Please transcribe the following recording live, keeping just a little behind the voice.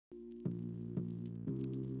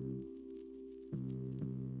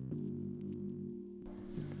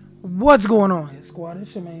What's going on here, squad?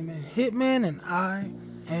 It's your main man Hitman, and I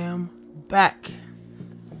am back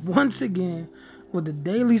once again with the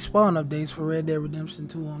daily spawn updates for Red Dead Redemption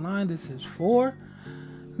 2 Online. This is for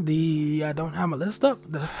the, I don't have my list up,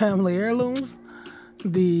 the family heirlooms.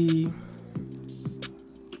 The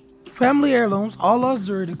family heirlooms, all lost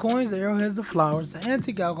jewelry, the coins, the arrowheads, the flowers, the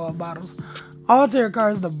antique alcohol bottles, all tarot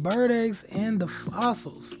cards, the bird eggs, and the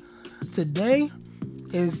fossils. Today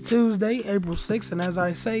is Tuesday, April 6th, and as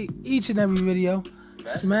I say each and every video,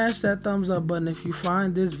 smash that thumbs up button if you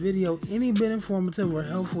find this video any bit informative or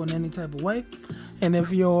helpful in any type of way. And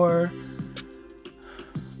if you're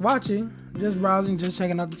watching, just browsing, just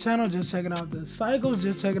checking out the channel, just checking out the cycles,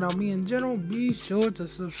 just checking out me in general, be sure to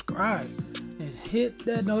subscribe and hit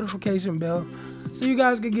that notification bell so you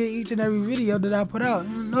guys can get each and every video that I put out,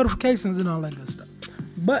 notifications and all that good stuff.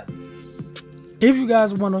 But if you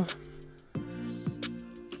guys want to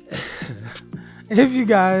I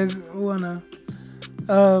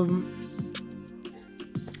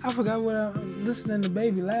forgot what I'm listening to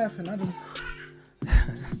baby laughing. I don't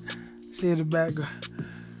see in the background.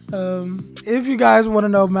 If you guys want to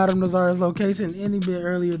know Madame Nazar's location any bit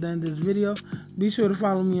earlier than this video, be sure to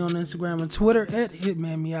follow me on Instagram and Twitter at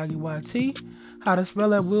Hitman Miyagii YT. How to spell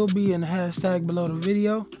that will be in the hashtag below the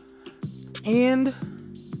video and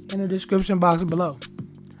in the description box below.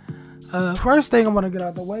 First thing I want to get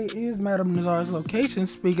out the way is Madame Nazar's location.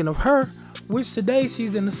 Speaking of her, which today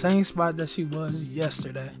she's in the same spot that she was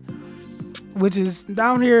yesterday, which is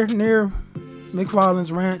down here near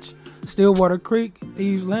McFarland's Ranch, Stillwater Creek,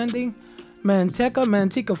 Thieves Landing,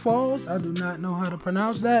 Manteca Falls. I do not know how to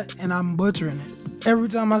pronounce that, and I'm butchering it every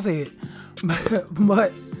time I say it.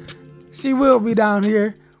 But she will be down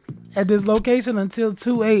here at this location until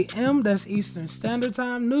 2 a.m. That's Eastern Standard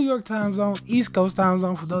Time, New York time zone, East Coast time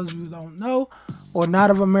zone for those of you who don't know or not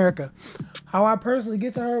of America. How I personally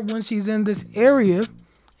get to her when she's in this area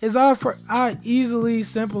is I easily,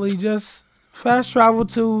 simply just fast travel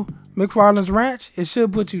to McFarland's Ranch. It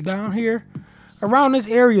should put you down here around this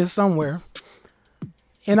area somewhere.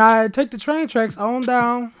 And I take the train tracks on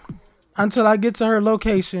down until I get to her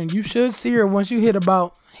location. You should see her once you hit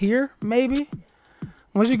about here, maybe.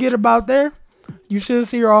 Once you get about there, you should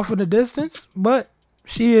see her off in the distance, but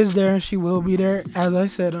she is there and she will be there, as I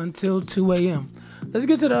said, until 2 a.m. Let's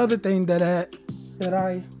get to the other thing that I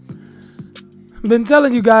been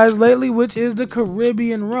telling you guys lately, which is the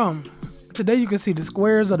Caribbean rum. Today you can see the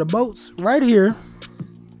squares of the boats right here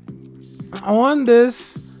on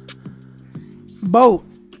this boat.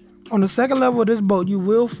 On the second level of this boat, you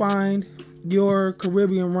will find your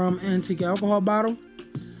Caribbean rum antique alcohol bottle.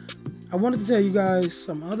 I wanted to tell you guys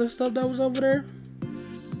some other stuff that was over there,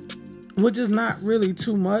 which is not really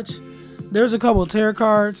too much. There's a couple of tarot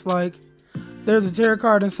cards, like there's a tarot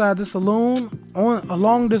card inside the saloon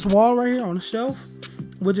along this wall right here on the shelf,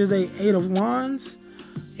 which is a 8 of Wands.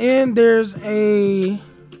 And there's a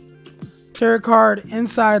tarot card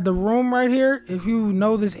inside the room right here. If you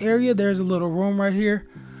know this area, there's a little room right here,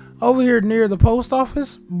 over here near the post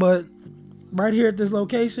office. But right here at this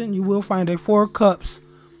location, you will find a 4 cups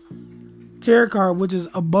tarot card, which is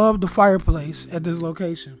above the fireplace at this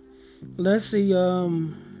location. Let's see.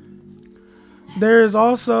 There's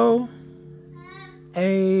also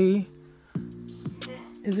a,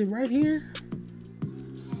 is it right here?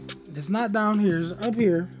 It's not down here. It's up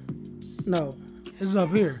here. No, it's up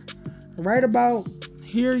here. Right about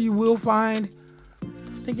here, you will find,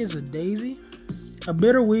 I think it's a daisy, a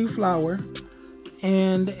bitterweed flower,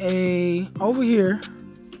 and over here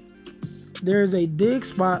there's a dig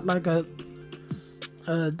spot, like a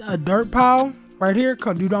dirt pile right here,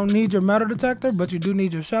 because you don't need your metal detector, but you do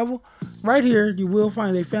need your shovel. Right here, you will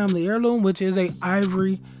find a family heirloom, which is a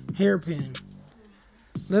ivory hairpin.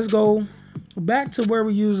 Let's go back to where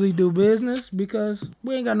we usually do business, because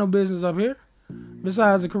we ain't got no business up here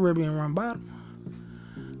besides the Caribbean rum bottle.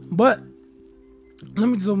 But let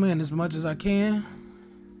me zoom in as much as I can.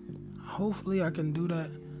 Hopefully I can do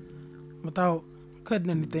that without cutting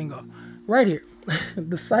anything off. Right here,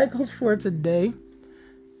 the cycles for today,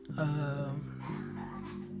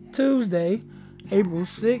 Tuesday, April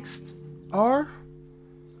 6th, are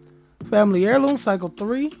family heirloom cycle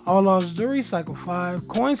 3, all lost jewelry cycle 5,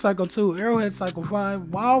 coin cycle 2, arrowhead cycle 5,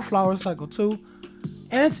 wildflower cycle 2,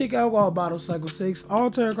 antique alcohol bottle cycle 6,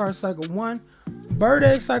 all tarot cards cycle 1, bird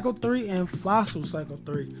egg cycle 3, and fossil cycle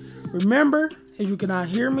 3. Remember, if you cannot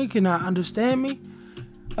hear me, cannot understand me,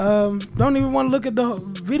 don't even want to look at the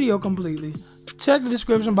video completely, check the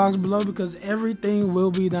description box below, because everything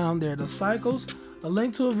will be down there. The cycles, a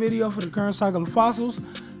link to a video for the current cycle of fossils,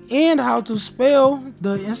 and how to spell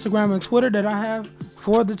the Instagram and Twitter that I have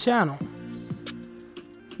for the channel.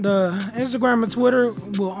 The Instagram and Twitter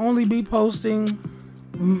will only be posting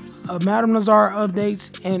Madam Nazar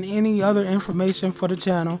updates and any other information for the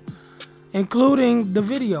channel, including the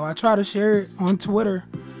video. I try to share it on Twitter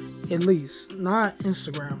at least, not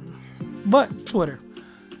Instagram, but Twitter.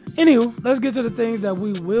 Anywho, let's get to the things that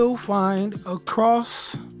we will find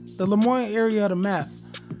across the Lemoyne area of the map.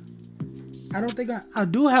 I don't think I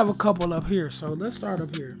do have a couple up here, so let's start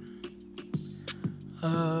up here.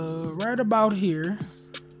 Right about here,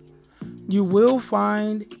 you will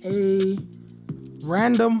find a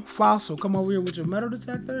random fossil. Come over here with your metal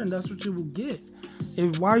detector, and that's what you will get.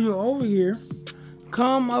 If while you're over here,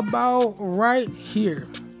 come about right here.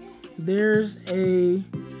 There's a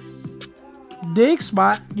dig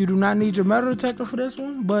spot. You do not need your metal detector for this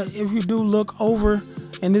one, but if you do look over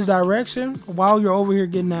in this direction while you're over here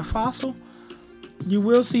getting that fossil, you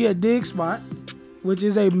will see a dig spot, which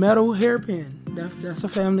is a metal hairpin. That's a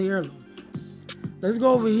family heirloom. Let's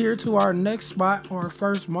go over here to our next spot, or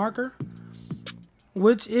first marker,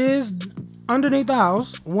 which is underneath the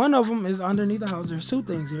house. One of them is underneath the house. There's two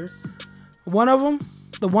things here. One of them,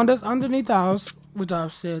 the one that's underneath the house, which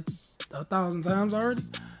I've said 1,000 times already,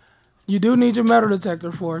 you do need your metal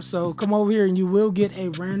detector for. So come over here and you will get a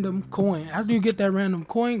random coin. After you get that random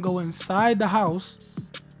coin, go inside the house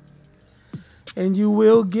and you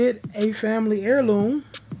will get a family heirloom,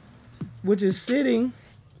 which is sitting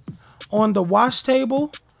on the wash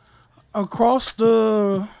table across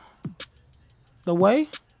the way.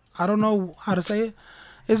 I don't know how to say it.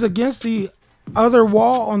 It's against the other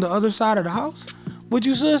wall on the other side of the house, which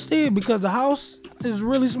you should see because the house is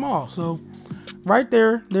really small. So right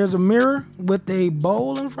there, there's a mirror with a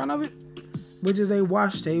bowl in front of it, which is a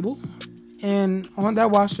wash table. And on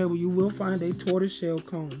that wash table, you will find a tortoiseshell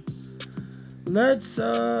cone. Let's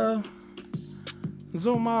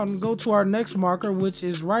zoom out and go to our next marker, which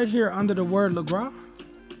is right here under the word Lagras.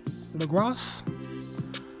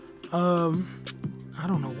 I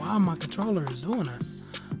don't know why my controller is doing that.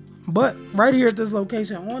 But right here at this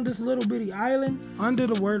location, on this little bitty island under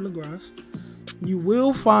the word Lagras, you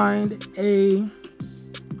will find a...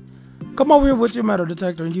 Come over here with your metal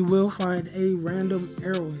detector and you will find a random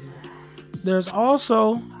arrowhead. There's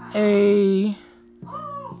also a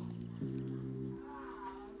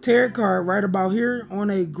tarot card right about here on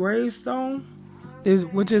a gravestone,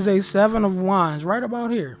 which is a 7 of wands right about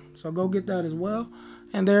here. So go get that as well.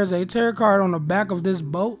 And there's a tarot card on the back of this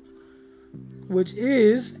boat, which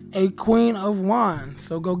is a Queen of Wands.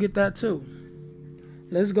 So go get that too.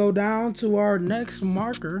 Let's go down to our next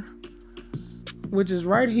marker, which is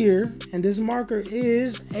right here. And this marker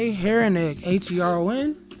is a heron egg,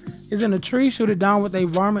 Heron. Is in a tree. Shoot it down with a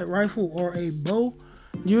varmint rifle or a bow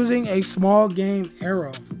using a small game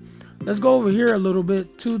arrow. Let's go over here a little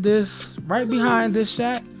bit to this, right behind this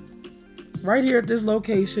shack. Right here at this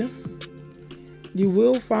location, you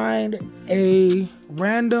will find a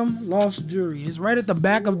random lost jewelry. It's right at the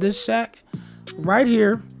back of this shack, right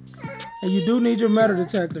here. And you do need your metal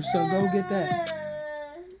detector, so go get that.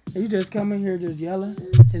 And you just come in here just yelling.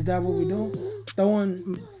 Is that what we doing?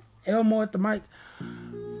 Throwing Elmo at the mic.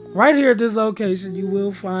 Right here at this location, you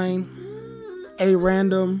will find a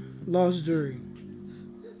random lost jewelry.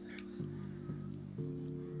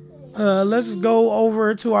 Let's go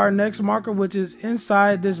over to our next marker, which is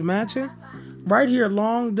inside this mansion. Right here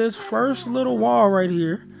along this first little wall right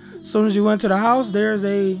here. As soon as you enter the house, there's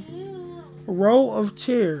a row of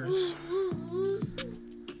chairs.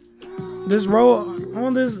 This row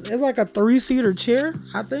on this is like a 3-seater chair,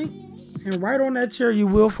 I think. And right on that chair, you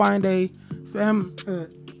will find a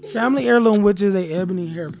family heirloom, which is a ebony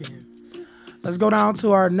hairpin. Let's go down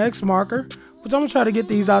to our next marker, which I'm gonna try to get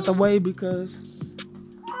these out the way because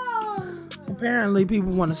apparently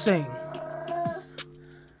people want to sing.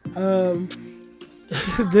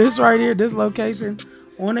 This right here, this location,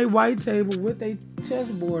 on a white table with a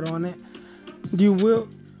chessboard on it, you will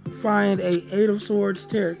find a 8 of Swords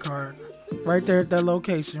tarot card right there at that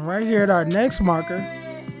location. Right here at our next marker,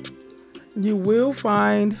 you will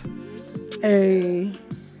find a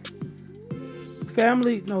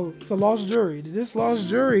it's a lost jewelry. This lost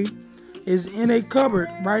jewelry is in a cupboard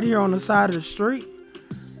right here on the side of the street.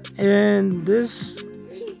 And this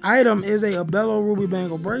item is a Abello ruby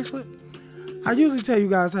bangle bracelet. I usually tell you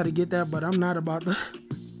guys how to get that, but I'm not about to.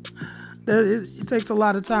 It takes a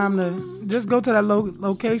lot of time to just go to that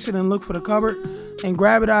location and look for the cupboard and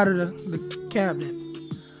grab it out of the cabinet.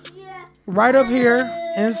 Right up here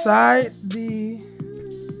inside the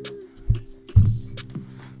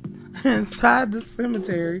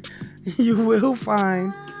cemetery, you will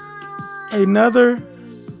find another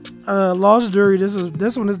lost jewelry.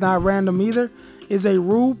 This one is not random either. It's a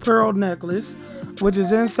rue pearl necklace. which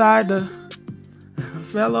is inside the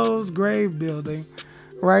Fellows Grave building,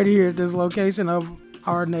 right here at this location of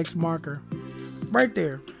our next marker, right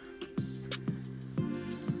there.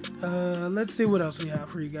 Let's see what else we have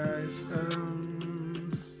for you guys.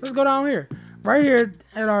 Let's go down here. Right here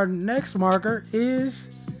at our next marker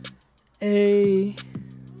is a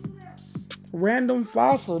random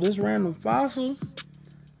fossil. This random fossil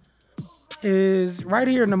is right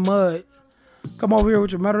here in the mud. Come over here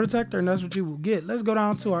with your metal detector and that's what you will get. Let's go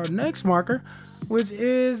down to our next marker, which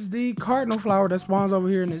is the cardinal flower that spawns over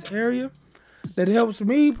here in this area. That helps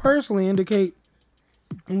me personally indicate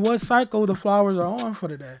what cycle the flowers are on for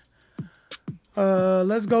today.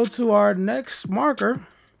 Let's go to our next marker,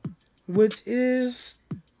 which is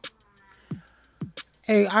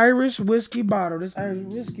a Irish whiskey bottle. This Irish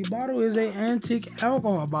whiskey bottle is an antique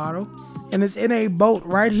alcohol bottle, and it's in a boat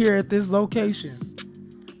right here at this location.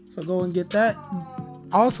 So go and get that.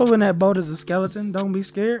 Also in that boat is a skeleton. Don't be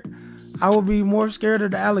scared. I will be more scared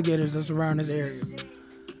of the alligators that's around this area.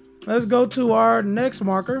 Let's go to our next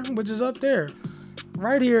marker, which is up there.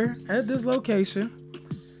 Right here at this location.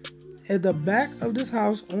 At the back of this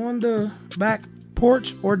house, on the back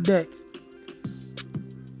porch or deck,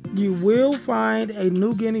 you will find a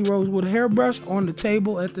New Guinea rosewood hairbrush on the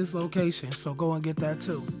table at this location. So go and get that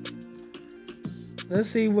too. Let's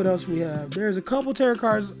see what else we have. There's a couple tarot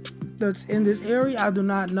cards that's in this area. I do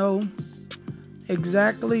not know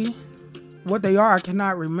exactly what they are. I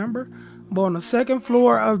cannot remember. But on the second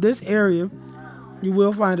floor of this area, you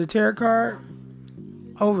will find a tarot card.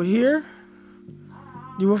 Over here,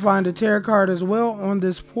 you will find a tarot card as well on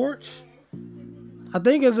this porch. I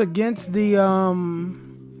think it's against the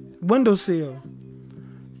windowsill.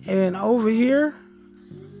 And over here,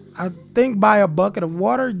 I think by a bucket of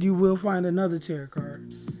water, you will find another tarot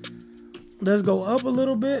card. Let's go up a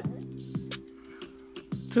little bit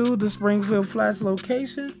to the Springfield Flats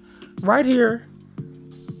location. Right here,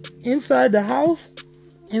 inside the house,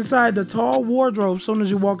 inside the tall wardrobe, as soon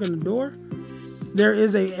as you walk in the door, there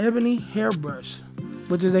is a ebony hairbrush,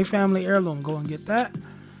 which is a family heirloom. Go and get that.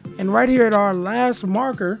 And right here at our last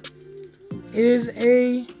marker is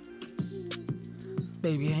a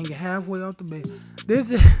baby hanging halfway off the bed.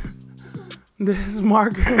 This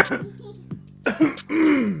marker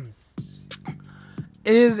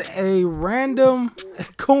is a random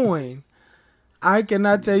coin. I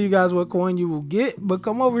cannot tell you guys what coin you will get, but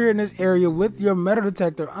come over here in this area with your metal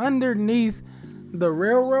detector underneath the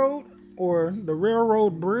railroad or the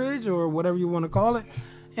railroad bridge or whatever you want to call it,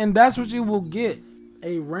 and that's what you will get,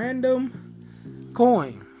 a random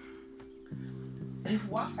coin.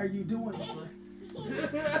 Why are you doing that?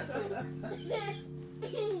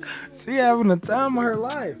 She having the time of her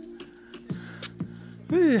life.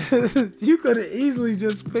 You could have easily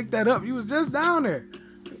just picked that up. You was just down there.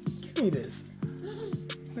 Give me this.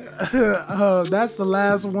 That's the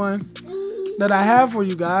last one that I have for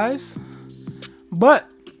you guys. But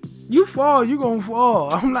you fall, you gonna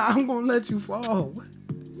fall. I'm gonna let you fall.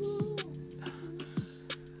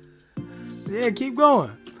 Yeah, keep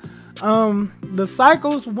going. The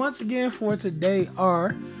cycles once again for today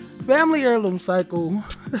are family heirloom cycle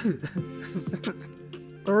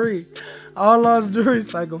 3, all lost jewelry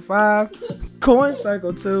cycle 5, coin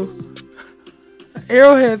cycle 2,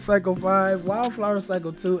 arrowhead cycle 5, wildflower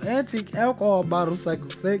cycle 2, antique alcohol bottle cycle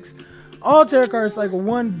 6, all tarot card cycle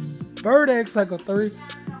 1, bird egg cycle 3,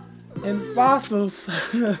 and fossil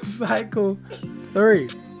cycle 3.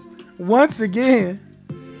 Once again,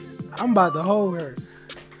 I'm about to hold her.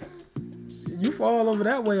 You fall over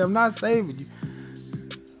that way, I'm not saving you.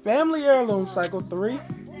 Family heirloom cycle 3,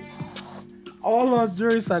 all lost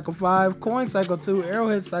jewelry cycle 5, coin cycle 2,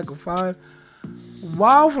 arrowhead cycle 5,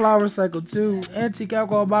 wildflower cycle 2, antique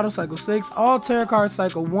alcohol bottle cycle 6, all tarot card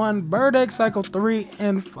cycle 1, bird egg cycle 3,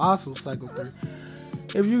 and fossil cycle 3.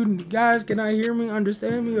 If you guys cannot hear me,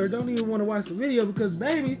 understand me, or don't even want to watch the video because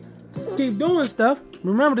baby keep doing stuff,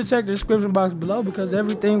 remember to check the description box below because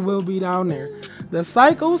everything will be down there. The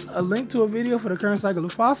cycles, a link to a video for the current cycle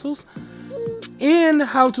of fossils, and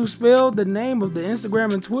how to spell the name of the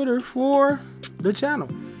Instagram and Twitter for the channel.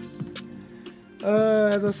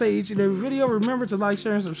 As I say each and every video, remember to like,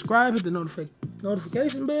 share, and subscribe. Hit the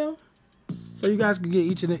notification bell so you guys can get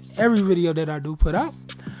each and every video that I do put out.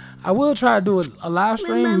 I will try to do a live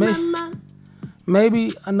stream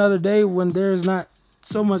maybe another day when there's not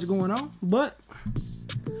so much going on. But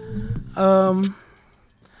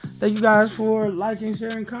thank you guys for liking,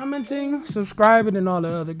 sharing, commenting, subscribing, and all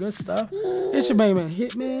that other good stuff. It's your main man,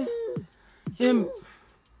 Hitman. Him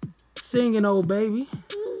singing old baby.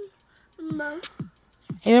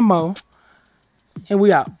 And Mo. And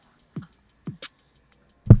we out.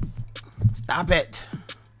 Stop it.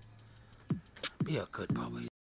 Be a good boy.